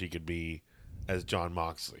could wish he could be as Jon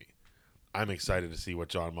Moxley. I'm excited to see what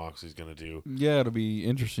Jon Moxley's going to do. Yeah, it'll be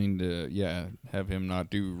interesting to have him not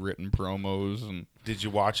do written promos. And did you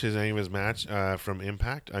watch any of his match from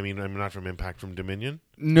Impact? I mean, I'm not from Impact, from Dominion.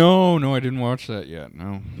 No, I didn't watch that yet.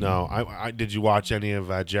 No. I did you watch any of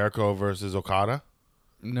Jericho versus Okada?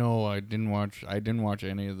 No, I didn't watch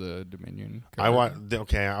any of the Dominion. I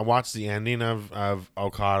watched the ending of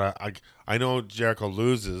Okada. I know Jericho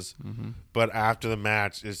loses, but after the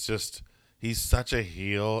match, it's just, he's such a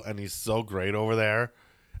heel, and he's so great over there,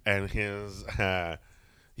 and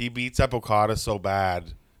he beats up Okada so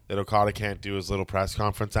bad that Okada can't do his little press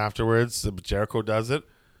conference afterwards. So Jericho does it,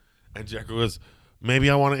 and Jericho goes, "Maybe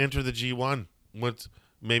I want to enter the G1.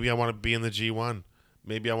 Maybe I want to be in the G1.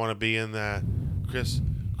 Maybe I want to be in the Chris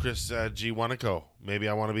G1ico. Maybe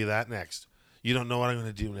I want to be that next. You don't know what I'm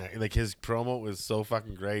going to do next." His promo was so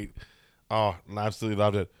fucking great. Oh, I absolutely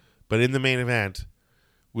loved it. But in the main event,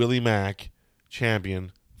 Willie Mack,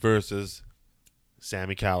 champion, versus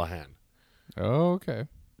Sami Callihan. Oh, okay.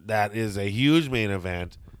 That is a huge main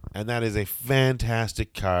event, and that is a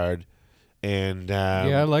fantastic card. And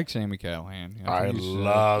I like Sami Callihan. I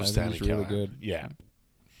love Sami Callihan. Really good. Yeah.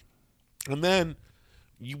 And then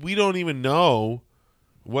we don't even know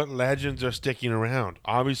what legends are sticking around.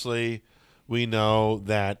 Obviously, we know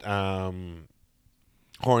that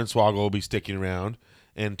Hornswoggle will be sticking around,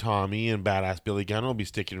 and Tommy and Badass Billy Gunn will be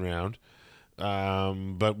sticking around.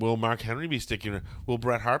 But will Mark Henry be sticking around? Will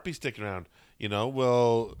Bret Hart be sticking around? Who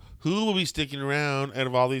will be sticking around out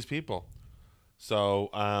of all these people? So,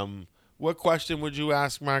 what question would you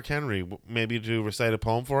ask Mark Henry? Maybe to recite a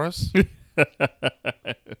poem for us?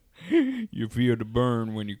 You feel the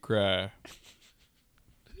burn when you cry.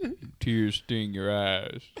 Tears sting your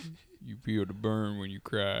eyes. You feel the burn when you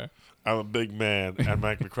cry. I'm a big man and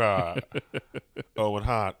make me cry. Owen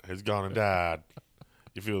Hart has gone and died.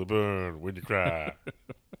 You feel the burn when you cry.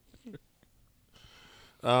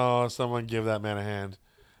 Oh, someone give that man a hand.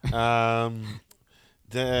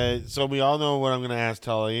 So we all know what I'm going to ask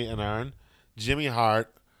Tully and Aaron. Jimmy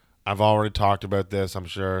Hart, I've already talked about this, I'm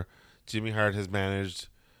sure. Jimmy Hart has managed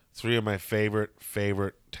 3 of my favorite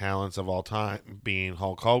talents of all time, being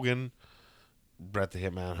Hulk Hogan, Bret the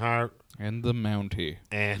Hitman Hart, and the Mountie.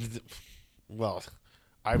 And, well,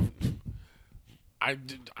 I'm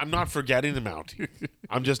not forgetting the Mountie.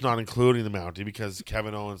 I'm just not including the Mountie because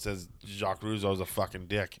Kevin Owens says Jacques Rougeau's a fucking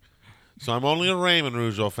dick. So I'm only a Raymond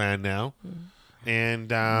Rougeau fan now. And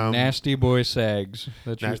Nasty Boy Sags.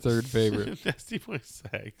 That's your third favorite. Nasty Boy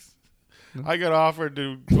Sags. I got offered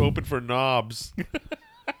to open for Knobs,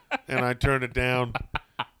 and I turned it down.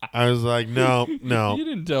 I was like, no. You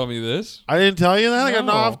didn't tell me this. I didn't tell you that? I got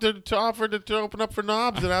No. offered to open up for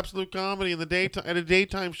Knobs at Absolute Comedy in the daytime at a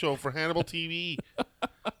daytime show for Hannibal TV.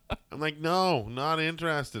 I'm like, no, not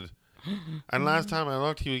interested. And last time I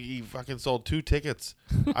looked, he fucking sold 2 tickets.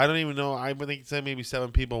 I don't even know. I think he said maybe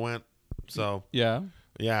 7 people went. So Yeah.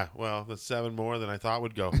 Well, that's 7 more than I thought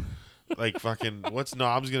would go. Like fucking, what's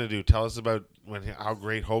Knobs gonna do? Tell us about how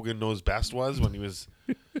great Hogan Knows Best was when he was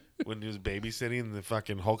babysitting the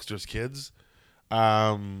fucking Hulkster's kids.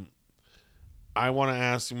 I want to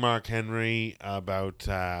ask Mark Henry about.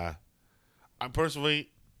 Personally,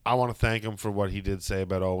 I want to thank him for what he did say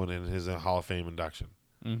about Owen in his Hall of Fame induction.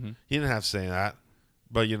 Mm-hmm. He didn't have to say that,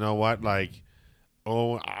 but you know what? Like,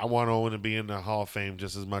 I want Owen to be in the Hall of Fame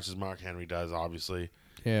just as much as Mark Henry does, obviously.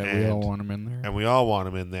 Yeah, we all want him in there. And we all want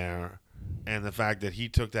him in there. And the fact that he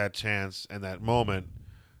took that chance and that moment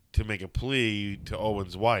to make a plea to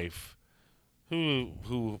Owen's wife,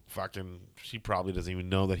 who fucking, she probably doesn't even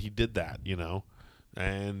know that he did that,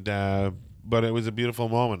 And, but it was a beautiful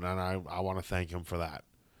moment, and I want to thank him for that.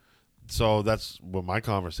 So that's what my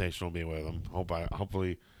conversation will be with him.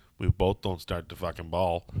 Hopefully we both don't start to fucking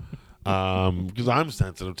bawl. Because I'm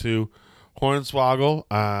sensitive too. Hornswoggle,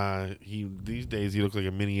 these days he looks like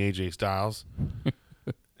a mini AJ Styles.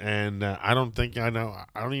 And I don't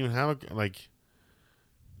even have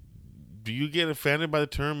do you get offended by the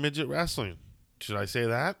term midget wrestling? Should I say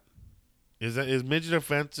that? Is midget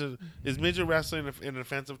offensive? Is midget wrestling an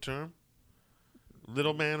offensive term?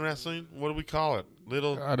 Little man wrestling? What do we call it?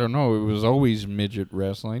 I don't know. It was always midget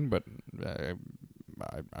wrestling, but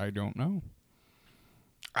I don't know.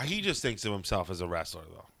 He just thinks of himself as a wrestler,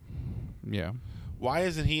 though. Yeah. Why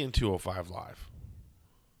isn't he in 205 Live?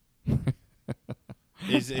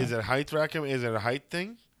 Is it height reckon? Is it a height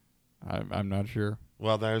thing? I'm not sure.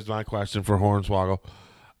 Well, there's my question for Hornswoggle.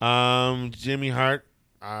 Jimmy Hart,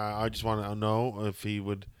 I just want to know if he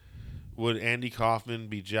would Andy Kaufman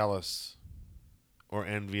be jealous or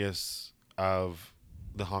envious of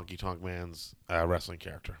the Honky Tonk Man's wrestling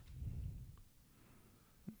character?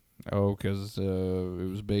 Oh, because it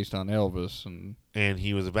was based on Elvis, and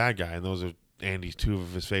he was a bad guy, and those are Andy's 2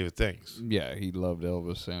 of his favorite things. Yeah, he loved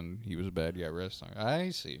Elvis, and he was a bad guy wrestling. I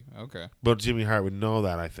see. Okay. But Jimmy Hart would know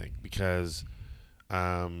that, I think, because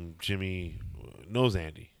Jimmy knows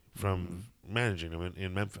Andy from managing him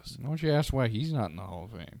in Memphis. Why don't you ask why he's not in the Hall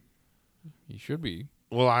of Fame? He should be.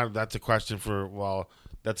 Well, that's a question for. Well,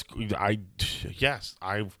 yes,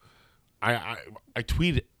 I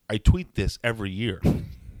tweet this every year.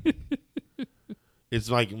 It's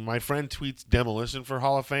like my friend tweets demolition for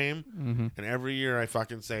Hall of Fame, and every year I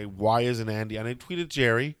fucking say, why isn't Andy? And I tweeted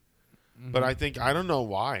Jerry, but I don't know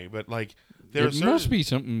why, but like there must be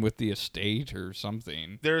something with the estate or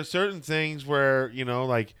something. There are certain things where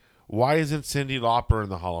like why isn't Cyndi Lauper in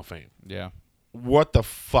the Hall of Fame? Yeah, what the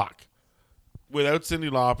fuck? Without Cyndi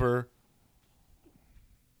Lauper,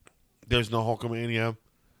 there's no Hulkamania,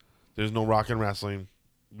 there's no Rock and Wrestling,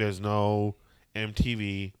 there's no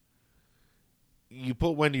MTV. You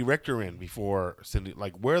put Wendy Richter in before Cyndi.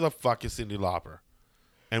 Like, where the fuck is Cyndi Lauper?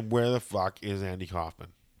 And where the fuck is Andy Kaufman?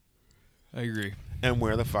 I agree. And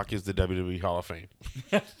where the fuck is the WWE Hall of Fame?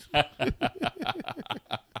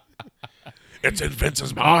 It's in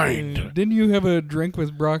Vince's mind. Didn't you have a drink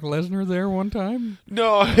with Brock Lesnar there one time?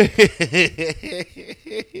 No.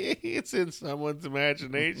 It's in someone's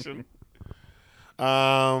imagination.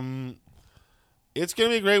 It's gonna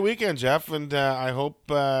be a great weekend, Jeff, and I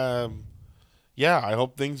hope, I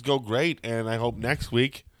hope things go great, and I hope next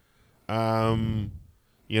week, we're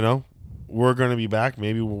gonna be back.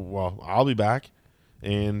 Maybe, I'll be back,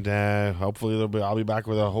 and hopefully I'll be back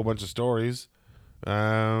with a whole bunch of stories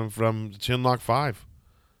from Chinlock 5.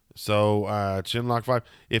 So Chinlock 5.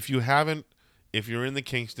 If you're in the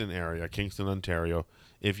Kingston area, Kingston, Ontario,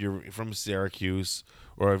 if you're from Syracuse,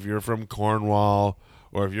 or if you're from Cornwall,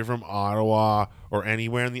 or if you're from Ottawa, or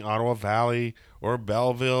anywhere in the Ottawa Valley, or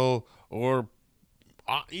Belleville, or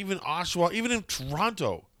even Oshawa, even in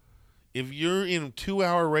Toronto, if you're in a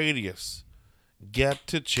 2-hour radius, get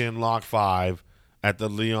to Chinlock 5 at the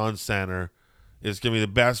Leon Center. It's going to be the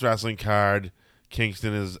best wrestling card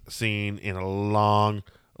Kingston has seen in a long,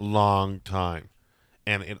 long time.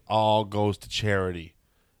 And it all goes to charity.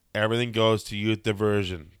 Everything goes to youth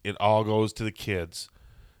diversion. It all goes to the kids.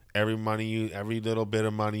 Every little bit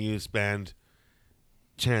of money you spend,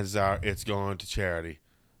 chances are it's going to charity.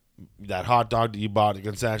 That hot dog that you bought at the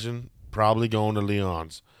concession, probably going to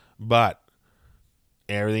Leon's. But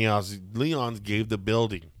everything else, Leon's gave the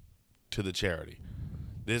building to the charity.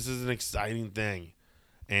 This is an exciting thing.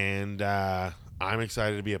 And I'm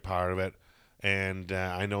excited to be a part of it. And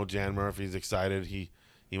I know Jan Murphy's excited. He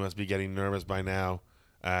must be getting nervous by now.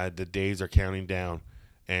 The days are counting down.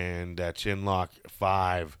 And Chinlock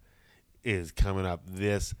 5 is coming up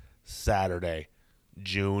this Saturday,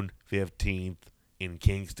 June 15th in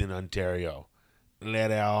Kingston, Ontario.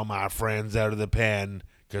 Let all my friends out of the pen,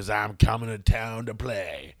 because I'm coming to town to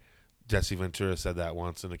play. Jesse Ventura said that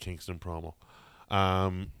once in a Kingston promo.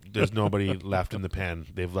 There's nobody left in the pen.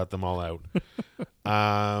 They've let them all out.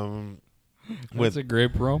 That's a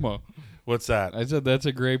great promo. What's that? I said that's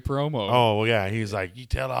a great promo. Oh, well, yeah. He's like, you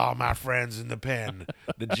tell all my friends in the pen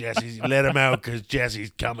that Jesse's, let him out because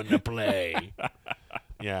Jesse's coming to play.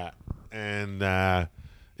 Yeah. And it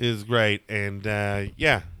was great. And, hey,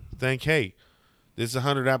 this is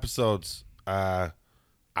 100 episodes. I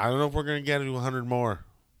don't know if we're going to get to 100 more,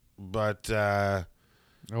 but...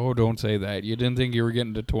 oh, don't say that. You didn't think you were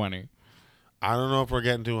getting to 20. I don't know if we're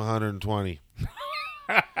getting to 120.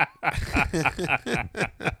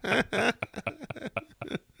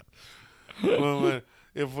 Well,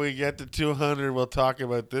 if we get to 200, we'll talk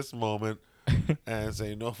about this moment and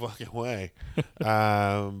say no fucking way.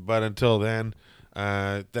 But until then,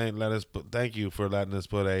 thank you for letting us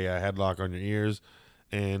put a headlock on your ears,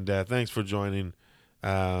 and thanks for joining.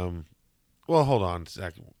 Well, hold on a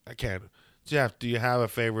second. I can't. Jeff, do you have a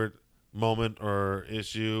favorite moment or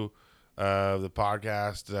issue of the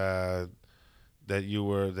podcast or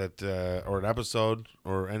an episode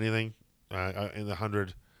or anything in the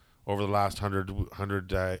 100 over the last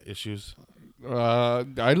 100 issues?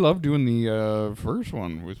 I love doing the first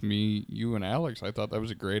one with me, you, and Alex. I thought that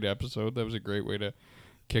was a great episode. That was a great way to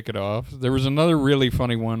kick it off. There was another really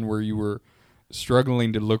funny one where you were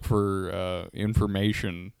struggling to look for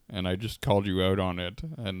information, and I just called you out on it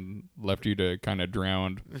and left you to kind of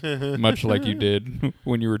drown, much like you did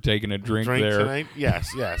when you were taking a drink there. Tonight?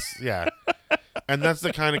 Yes, yeah. And that's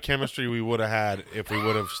the kind of chemistry we would have had if we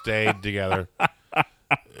would have stayed together.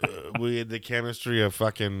 We had the chemistry of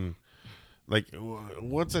fucking... Like,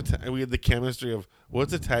 we had the chemistry of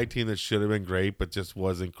what's a tag team that should have been great but just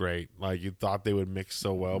wasn't great. Like, you thought they would mix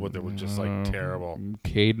so well, but they were just like terrible.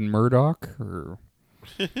 Cade and Murdoch, or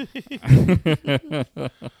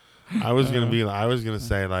I was gonna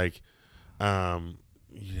say like,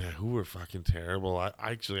 who were fucking terrible.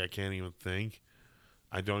 I can't even think.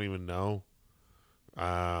 I don't even know.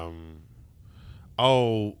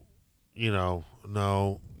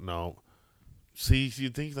 No. See,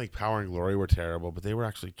 you'd think like Power and Glory were terrible, but they were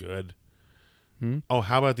actually good. Oh,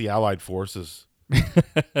 how about the Allied Forces?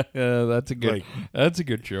 That's a good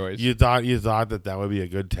choice. You thought that would be a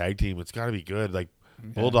good tag team. It's got to be good. Like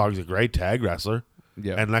Bulldog's a great tag wrestler,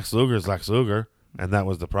 and Lex Luger's Lex Luger, and that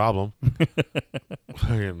was the problem.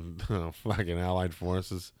 fucking Allied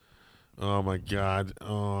Forces. Oh my God.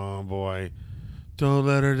 Oh boy. Don't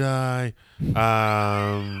let her die.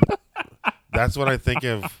 That's what I think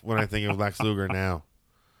of when I think of Lex Luger now.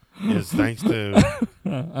 Is thanks to...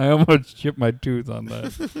 I almost chipped my tooth on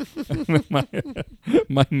that.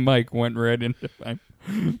 my mic went right into my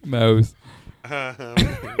mouth.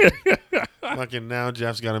 Fucking now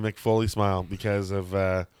Jeff's got a McFoley smile because of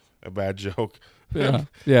a bad joke.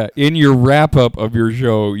 Yeah. In your wrap-up of your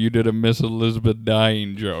show, you did a Miss Elizabeth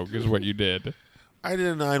dying joke is what you did. I did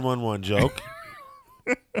a 911 joke.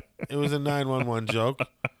 It was a 911 joke.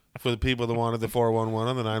 For the people that wanted the 411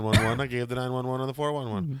 on the 911, I gave the 911 on the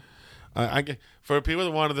 411. For people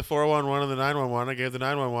that wanted the 411 and the 911, I gave the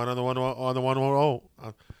 911 on the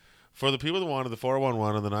 110. For the people that wanted the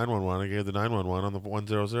 411 and the 911, I gave the 911 on the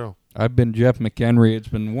 100. I've been Jeff McHenry. It's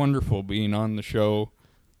been wonderful being on the show.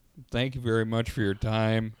 Thank you very much for your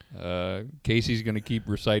time. Casey's going to keep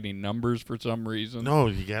reciting numbers for some reason. No,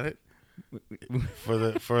 you get it? for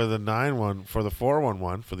the 411, for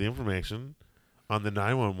the information on the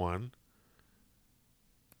 911.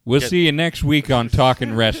 We'll see you next week on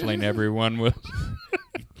Talking Wrestling, everyone.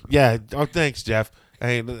 Yeah. Oh, thanks, Jeff.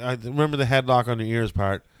 Hey, I remember the headlock on your ears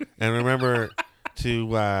part, and remember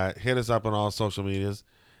to hit us up on all social medias.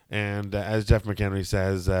 And as Jeff McHenry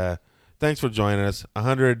says, thanks for joining us.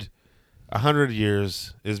 100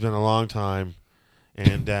 years has been a long time,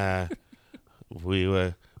 and we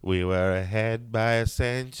were ahead by a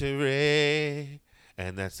century,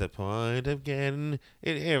 and that's the point of getting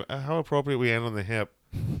it. How appropriate we end on the hip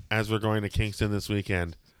as we're going to Kingston this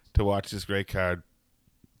weekend to watch this great card.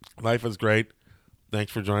 Life is great.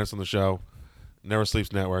 Thanks for joining us on the show. Never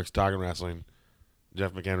Sleeps Networks, Talking Wrestling.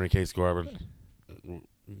 Jeff McHenry, Case Corbin.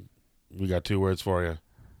 We got 2 words for you.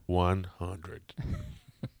 100.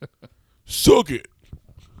 Suck it.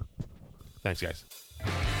 Thanks, guys.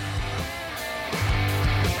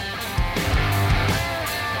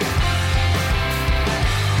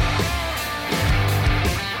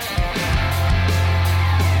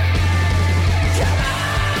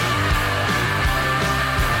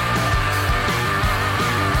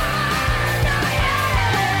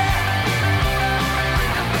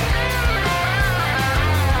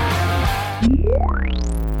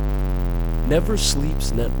 Never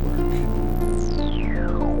Sleeps Network.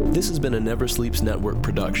 This has been a Never Sleeps Network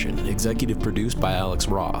production, executive produced by Alex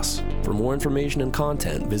Ross. For more information and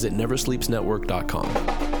content, visit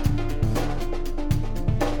neversleepsnetwork.com.